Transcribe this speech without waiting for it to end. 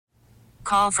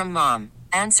Call from mom.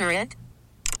 Answer it.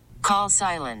 Call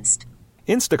silenced.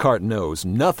 Instacart knows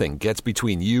nothing gets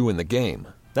between you and the game.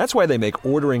 That's why they make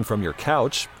ordering from your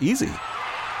couch easy.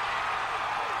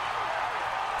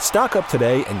 Stock up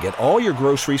today and get all your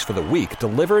groceries for the week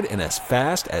delivered in as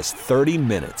fast as 30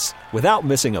 minutes without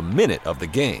missing a minute of the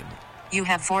game. You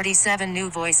have 47 new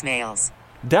voicemails.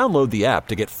 Download the app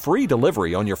to get free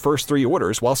delivery on your first 3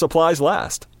 orders while supplies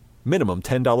last. Minimum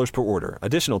 $10 per order.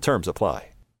 Additional terms apply.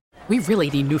 We really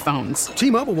need new phones.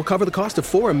 T-Mobile will cover the cost of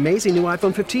 4 amazing new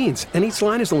iPhone 15s, and each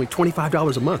line is only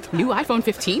 $25 a month. New iPhone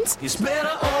 15s? It's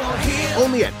better over here.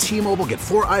 Only at T-Mobile, get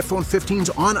 4 iPhone 15s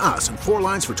on us and 4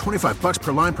 lines for $25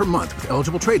 per line per month with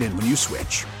eligible trade-in when you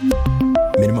switch.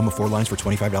 Minimum of 4 lines for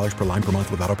 $25 per line per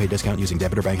month with autopay discount using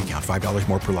debit or bank account. $5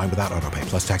 more per line without autopay,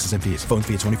 plus taxes and fees. Phone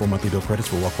fee at 24 monthly bill credits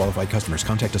for well-qualified customers.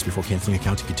 Contact us before canceling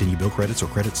account to continue bill credits or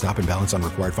credit stop and balance on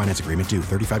required finance agreement due.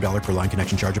 $35 per line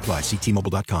connection charge applies. See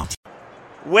T-Mobile.com.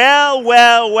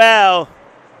 Well.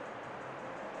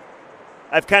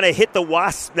 I've kind of hit the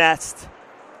wasp's nest.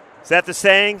 Is that the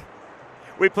saying?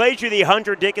 We played you the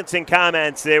Hunter Dickinson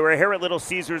comments. They were here at Little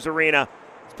Caesars Arena.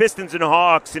 It's Pistons and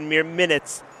Hawks in mere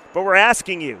minutes. But we're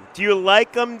asking you, do you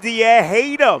like them? Do you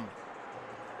hate them?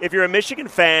 If you're a Michigan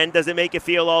fan, does it make you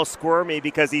feel all squirmy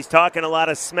because he's talking a lot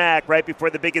of smack right before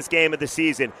the biggest game of the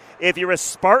season? If you're a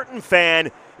Spartan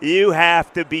fan, you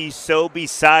have to be so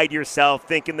beside yourself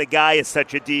thinking the guy is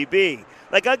such a DB.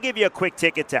 Like, I'll give you a quick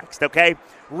ticket text, okay?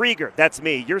 Rieger, that's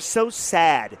me. You're so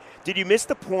sad. Did you miss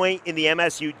the point in the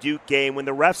MSU-Duke game when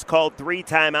the refs called 3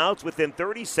 timeouts within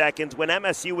 30 seconds when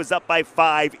MSU was up by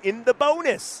 5 in the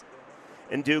bonus?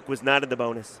 And Duke was not in the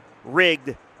bonus.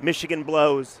 Rigged. Michigan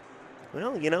blows.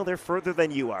 Well, you know, they're further than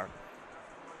you are.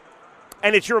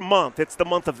 And it's your month. It's the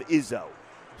month of Izzo.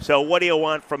 So what do you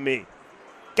want from me?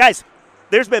 Guys,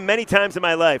 there's been many times in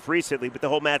my life recently with the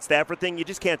whole Matt Stafford thing, you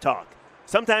just can't talk.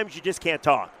 Sometimes you just can't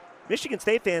talk. Michigan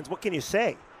State fans, what can you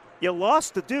say? You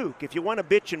lost to Duke. If you want to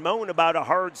bitch and moan about a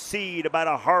hard seed, about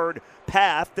a hard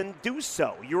path, then do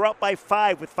so. You're up by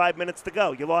 5 with 5 minutes to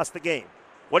go. You lost the game.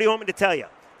 What do you want me to tell you?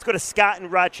 Let's go to Scott in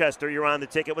Rochester. You're on the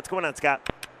ticket. What's going on, Scott?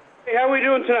 Hey, how are we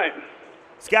doing tonight?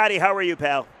 Scotty, how are you,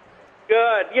 pal?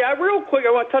 Good. Yeah, real quick,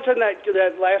 I want to touch on that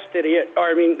last idiot,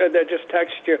 that just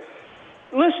texted you.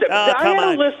 Listen, I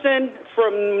had to listen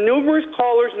from numerous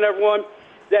callers and everyone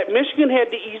that Michigan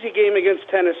had the easy game against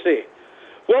Tennessee.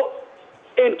 Well,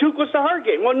 and Duke was the hard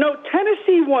game. Well, no,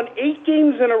 Tennessee won 8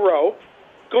 games in a row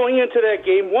going into that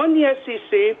game, won the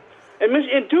SEC,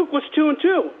 and Duke was 2-2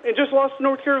 and just lost to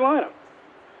North Carolina.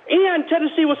 And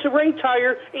Tennessee was ranked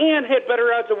higher and had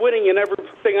better odds of winning in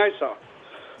everything I saw.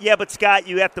 Yeah, but, Scott,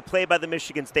 you have to play by the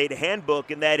Michigan State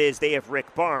handbook, and that is they have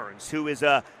Rick Barnes, who is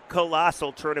a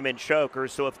colossal tournament choker.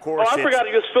 So, of course, I forgot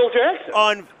he was Phil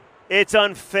Jackson. It's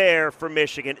unfair for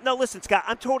Michigan. No, listen, Scott,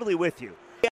 I'm totally with you.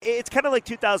 It's kind of like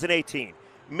 2018.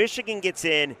 Michigan gets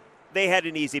in. They had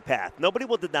an easy path. Nobody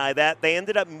will deny that. They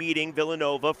ended up meeting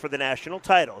Villanova for the national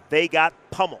title. They got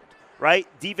pummeled, right?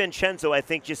 DiVincenzo, I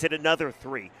think, just hit another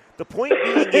 3. The point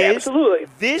being is,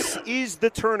 this is the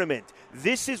tournament.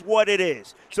 This is what it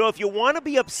is. So if you want to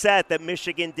be upset that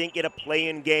Michigan didn't get a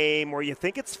play-in game, or you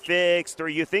think it's fixed, or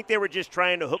you think they were just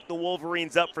trying to hook the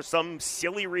Wolverines up for some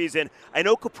silly reason, I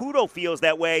know Caputo feels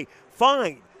that way.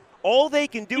 Fine. All they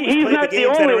can do is play the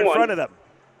games that are in front of them.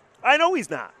 I know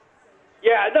he's not.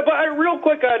 Yeah, but real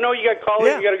quick, I know you got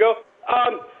callers, you got to go.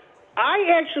 I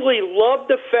actually love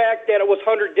the fact that it was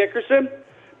Hunter Dickinson,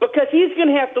 because he's going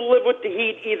to have to live with the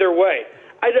heat either way.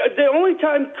 The only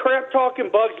time crap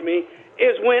talking bugs me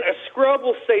is when a scrub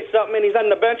will say something and he's on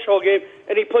the bench all game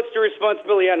and he puts the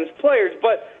responsibility on his players.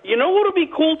 But you know what will be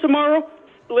cool tomorrow?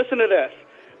 Listen to this.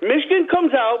 Michigan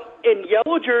comes out in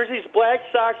yellow jerseys, black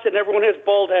socks, and everyone has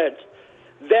bald heads.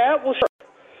 That will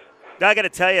I got to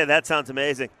tell you, that sounds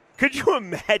amazing. Could you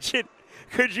imagine?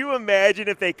 Could you imagine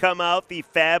if they come out the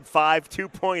Fab 5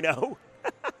 2.0?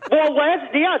 Well,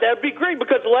 that'd be great,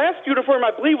 because the last uniform,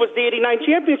 I believe, was the 89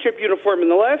 championship uniform in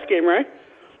the last game, right?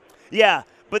 Yeah,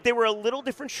 but they were a little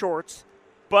different shorts.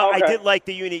 But okay. I did like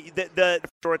the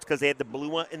shorts because they had the blue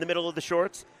one in the middle of the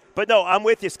shorts. But no, I'm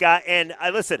with you, Scott. And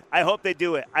I hope they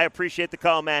do it. I appreciate the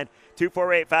call, man.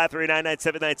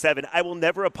 248-539-9797. I will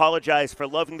never apologize for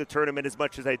loving the tournament as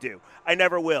much as I do. I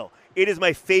never will. It is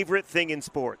my favorite thing in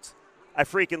sports. I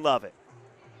freaking love it.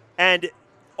 And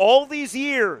all these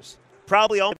years,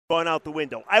 probably all gone out the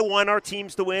window. I want our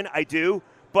teams to win. I do.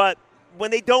 But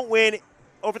when they don't win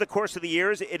over the course of the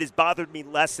years, it has bothered me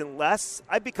less and less.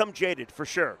 I've become jaded, for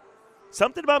sure.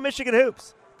 Something about Michigan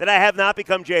hoops that I have not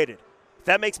become jaded. If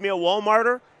that makes me a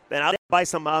Walmarter, then I'll buy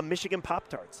some Michigan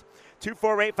Pop-Tarts.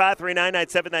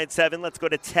 248-539-9797. Let's go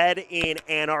to Ted in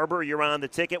Ann Arbor. You're on the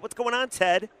ticket. What's going on,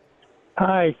 Ted?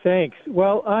 Hi, thanks.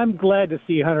 Well, I'm glad to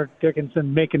see Hunter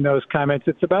Dickinson making those comments.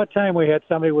 It's about time we had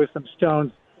somebody with some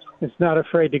stones that's not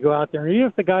afraid to go out there. And even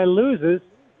if the guy loses,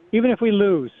 even if we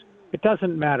lose, it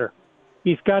doesn't matter.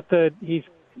 He's got the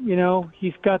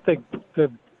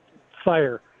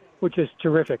fire, which is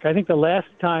terrific. I think the last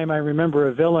time I remember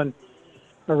a villain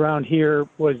around here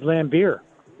was Lambier,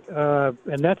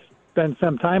 and that's been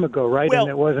some time ago, right? Well, and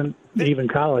it wasn't even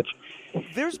college.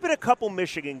 There's been a couple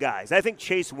Michigan guys. I think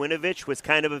Chase Winovich was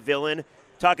kind of a villain,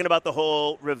 talking about the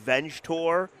whole revenge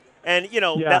tour. And,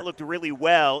 that looked really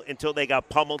well until they got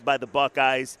pummeled by the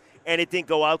Buckeyes, and it didn't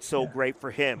go out so great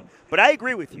for him. But I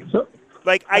agree with you.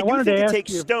 I do think it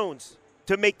takes stones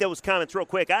to make those comments real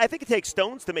quick. I think it takes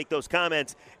stones to make those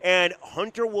comments, and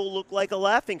Hunter will look like a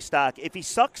laughingstock if he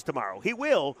sucks tomorrow. He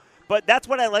will, but that's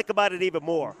what I like about it even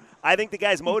more. I think the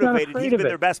guy's motivated. He's been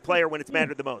their best player when it's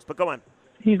mattered the most. But go on.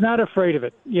 He's not afraid of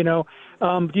it, Do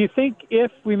you think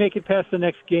if we make it past the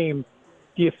next game,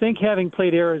 do you think having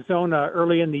played Arizona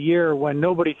early in the year when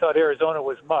nobody thought Arizona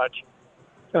was much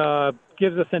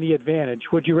gives us any advantage?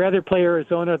 Would you rather play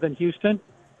Arizona than Houston?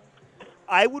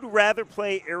 I would rather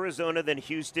play Arizona than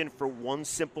Houston for one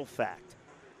simple fact.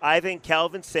 I think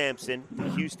Calvin Sampson, the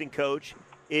Houston coach,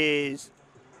 is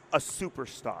a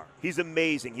superstar. He's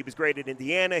amazing. He was great at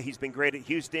Indiana. He's been great at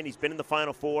Houston. He's been in the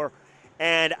Final Four.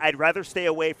 And I'd rather stay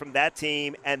away from that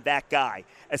team and that guy.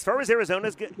 As far as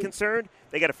Arizona's concerned,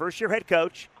 they got a first-year head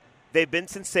coach. They've been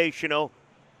sensational.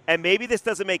 And maybe this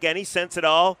doesn't make any sense at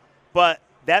all, but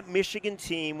that Michigan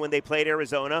team, when they played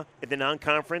Arizona in the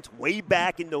non-conference way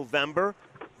back in November,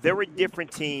 they're a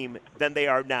different team than they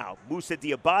are now. Moussa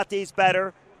Diabate's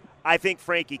better. I think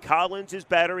Frankie Collins is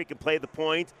better. He can play the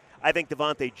point. I think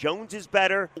Devontae Jones is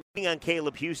better. On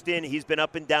Caleb Houston, he's been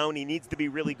up and down. He needs to be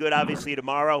really good, obviously,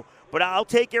 tomorrow. But I'll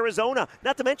take Arizona.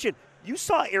 Not to mention, you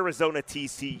saw Arizona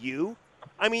TCU.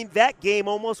 I mean, that game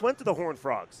almost went to the Horned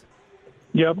Frogs.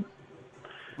 Yep.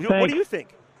 What do you think?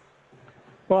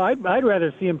 Well, I'd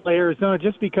rather see him play Arizona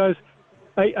just because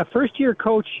a first-year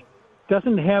coach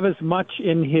doesn't have as much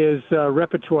in his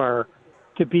repertoire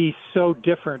to be so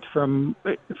different from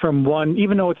one.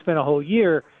 Even though it's been a whole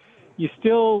year, he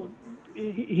still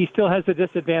has the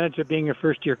disadvantage of being a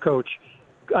first-year coach.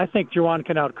 I think Juwan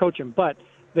can out-coach him, but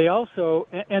they also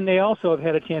have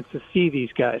had a chance to see these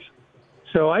guys.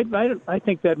 So I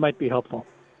think that might be helpful.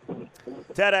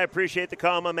 Ted, I appreciate the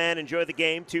call, my man. Enjoy the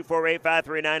game.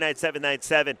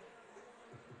 248-539-9797.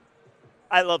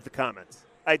 I love the comments.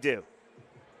 I do.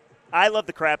 I love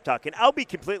the crap talk. And I'll be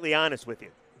completely honest with you.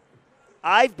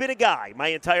 I've been a guy my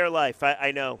entire life.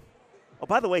 I know. Oh,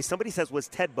 by the way, somebody says, was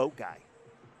Ted Boat Guy?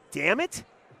 Damn it.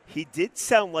 He did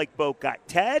sound like Boat Guy.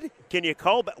 Ted, can you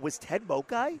call back? Was Ted Boat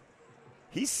Guy?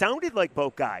 He sounded like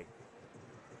Boat Guy.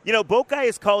 Boat Guy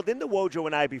has called into Wojo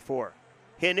and I before.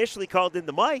 He initially called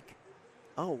into Mike.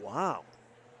 Oh, wow.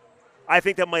 I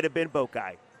think that might have been Boat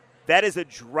Guy. That is a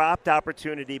dropped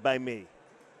opportunity by me.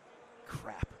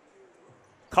 Crap.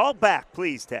 Call back,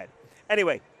 please, Ted.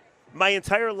 Anyway, my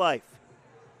entire life,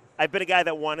 I've been a guy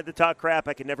that wanted to talk crap.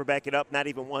 I could never back it up, not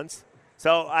even once.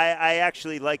 So I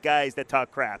actually like guys that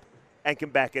talk crap and can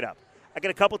back it up. I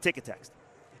got a couple ticket texts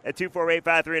at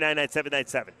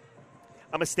 248-539-9797.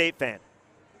 I'm a State fan.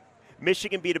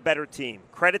 Michigan beat a better team.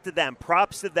 Credit to them.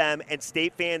 Props to them. And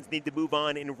State fans need to move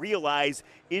on and realize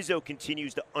Izzo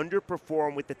continues to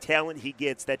underperform with the talent he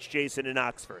gets. That's Jason in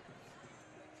Oxford.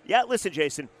 Yeah, listen,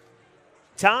 Jason.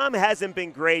 Tom hasn't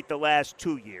been great the last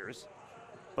 2 years.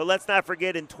 But let's not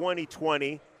forget in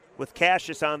 2020, with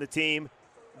Cassius on the team,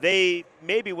 they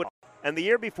maybe would. And the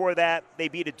year before that, they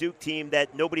beat a Duke team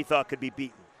that nobody thought could be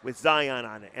beaten with Zion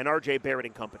on it and R.J. Barrett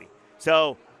and company.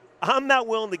 So I'm not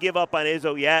willing to give up on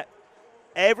Izzo yet.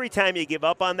 Every time you give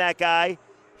up on that guy,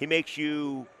 he makes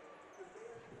you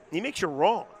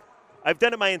wrong. I've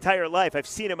done it my entire life. I've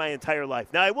seen it my entire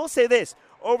life. Now, I will say this.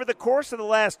 Over the course of the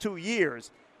last 2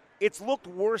 years, it's looked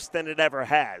worse than it ever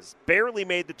has. Barely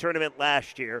made the tournament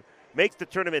last year. Makes the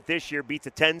tournament this year. Beats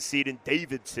a 10 seed in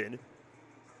Davidson.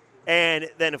 And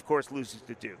then, of course, loses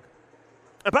to Duke.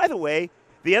 And by the way,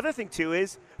 the other thing, too,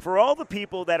 is for all the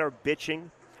people that are bitching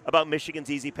about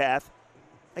Michigan's easy path,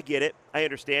 I get it. I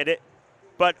understand it.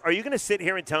 But are you going to sit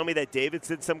here and tell me that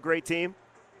Davidson's some great team?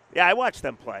 Yeah, I watched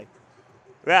them play.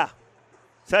 Yeah,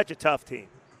 such a tough team.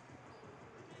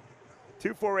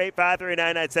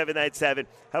 248-539-9797.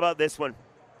 How about this one?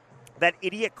 That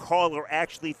idiot caller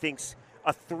actually thinks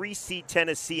a 3-seed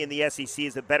Tennessee in the SEC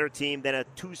is a better team than a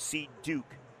 2-seed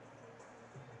Duke.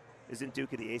 Isn't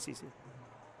Duke in the ACC?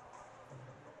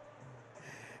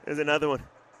 There's another one.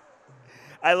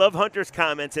 I love Hunter's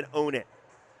comments and own it.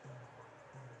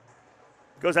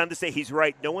 Goes on to say he's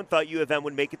right. No one thought U of M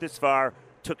would make it this far.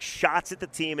 Took shots at the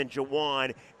team and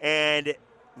Jawan, and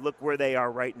look where they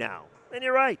are right now. And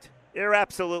you're right. You're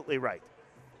absolutely right.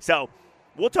 So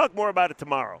we'll talk more about it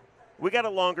tomorrow. We got a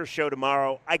longer show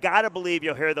tomorrow. I got to believe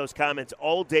you'll hear those comments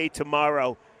all day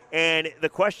tomorrow. And the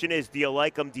question is, do you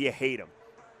like them? Do you hate them?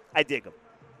 I dig them.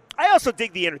 I also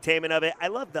dig the entertainment of it. I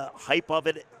love the hype of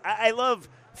it. I love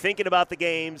thinking about the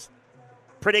games,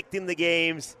 predicting the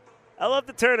games. I love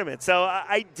the tournament. So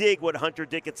I dig what Hunter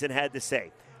Dickinson had to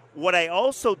say. What I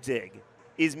also dig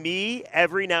is me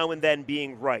every now and then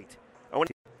being right.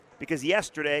 Because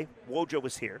yesterday, Wojo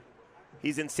was here.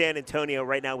 He's in San Antonio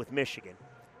right now with Michigan.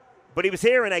 But he was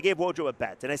here, and I gave Wojo a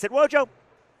bet. And I said, Wojo,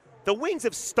 the Wings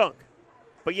have stunk.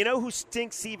 But you know who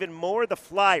stinks even more? The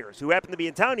Flyers, who happened to be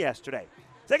in town yesterday.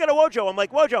 So I got to Wojo. I'm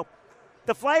like, Wojo,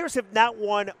 the Flyers have not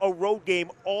won a road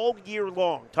game all year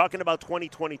long, talking about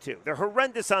 2022. They're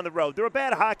horrendous on the road. They're a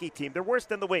bad hockey team. They're worse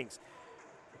than the Wings.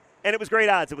 And it was great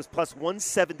odds. It was plus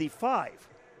 175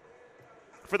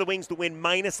 for the Wings to win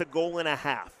minus a goal and a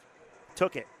half.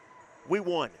 Took it. We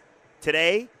won.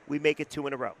 Today, we make it 2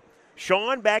 in a row.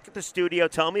 Sean, back at the studio,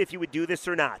 tell me if you would do this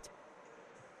or not.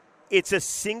 It's a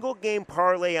single-game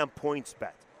parlay on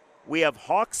PointsBet. We have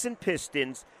Hawks and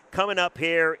Pistons coming up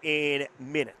here in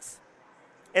minutes.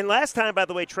 And last time, by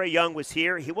the way, Trae Young was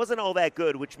here. He wasn't all that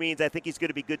good, which means I think he's going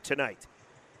to be good tonight.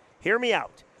 Hear me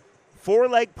out.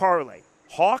 4-leg parlay.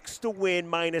 Hawks to win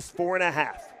minus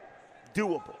 4.5.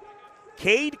 Doable.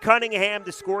 Cade Cunningham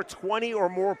to score 20 or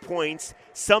more points,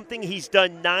 something he's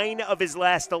done 9 of his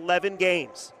last 11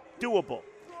 games. Doable.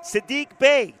 Saddiq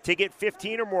Bey to get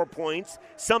 15 or more points,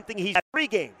 something he's had 3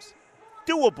 games.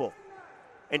 Doable.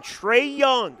 And Trae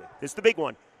Young, this is the big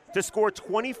one, to score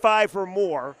 25 or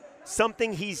more,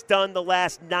 something he's done the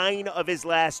last 9 of his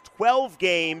last 12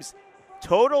 games.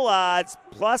 Total odds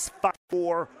plus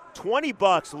 4.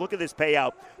 $20. Look at this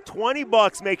payout.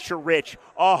 $20 makes you rich.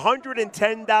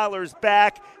 $110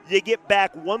 back. You get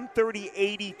back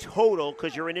 $130.80 total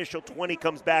because your initial 20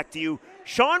 comes back to you.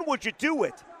 Sean, would you do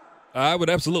it? I would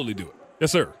absolutely do it.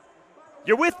 Yes, sir.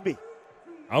 You're with me.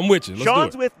 I'm with you. Let's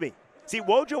Sean's do it. with me. See,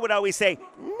 Wojo would always say,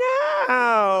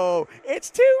 no, it's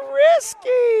too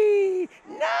risky.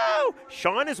 No.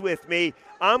 Sean is with me.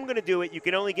 I'm going to do it. You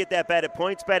can only get that bet at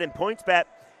PointsBet, and PointsBet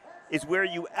is where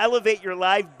you elevate your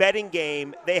live betting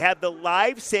game. They have the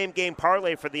live same-game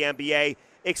parlay for the NBA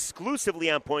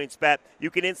exclusively on PointsBet. You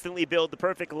can instantly build the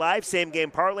perfect live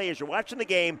same-game parlay as you're watching the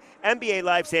game. NBA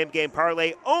live same-game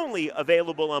parlay only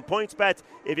available on PointsBet.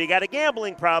 If you got a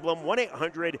gambling problem,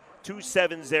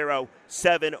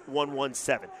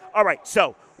 1-800-270-7117. All right,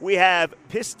 so we have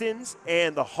Pistons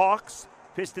and the Hawks.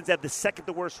 Pistons have the second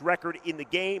to worst record in the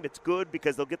game. It's good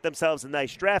because they'll get themselves a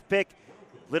nice draft pick.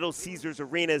 Little Caesars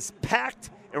Arena is packed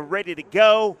and ready to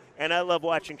go, and I love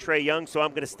watching Trae Young, so I'm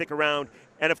going to stick around.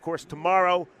 And, of course,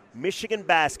 tomorrow, Michigan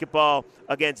basketball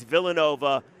against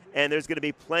Villanova, and there's going to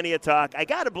be plenty of talk. I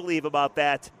got to believe about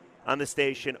that on the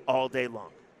station all day long.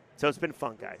 So it's been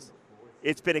fun, guys.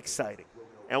 It's been exciting.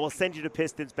 And we'll send you to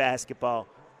Pistons basketball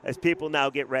as people now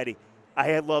get ready.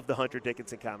 I love the Hunter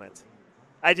Dickinson comments.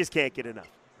 I just can't get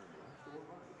enough.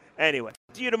 Anyway,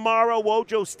 see you tomorrow.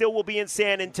 Wojo still will be in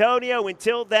San Antonio.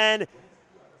 Until then,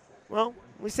 well,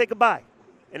 we say goodbye.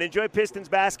 And enjoy Pistons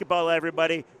basketball,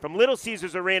 everybody. From Little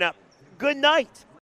Caesars Arena, good night.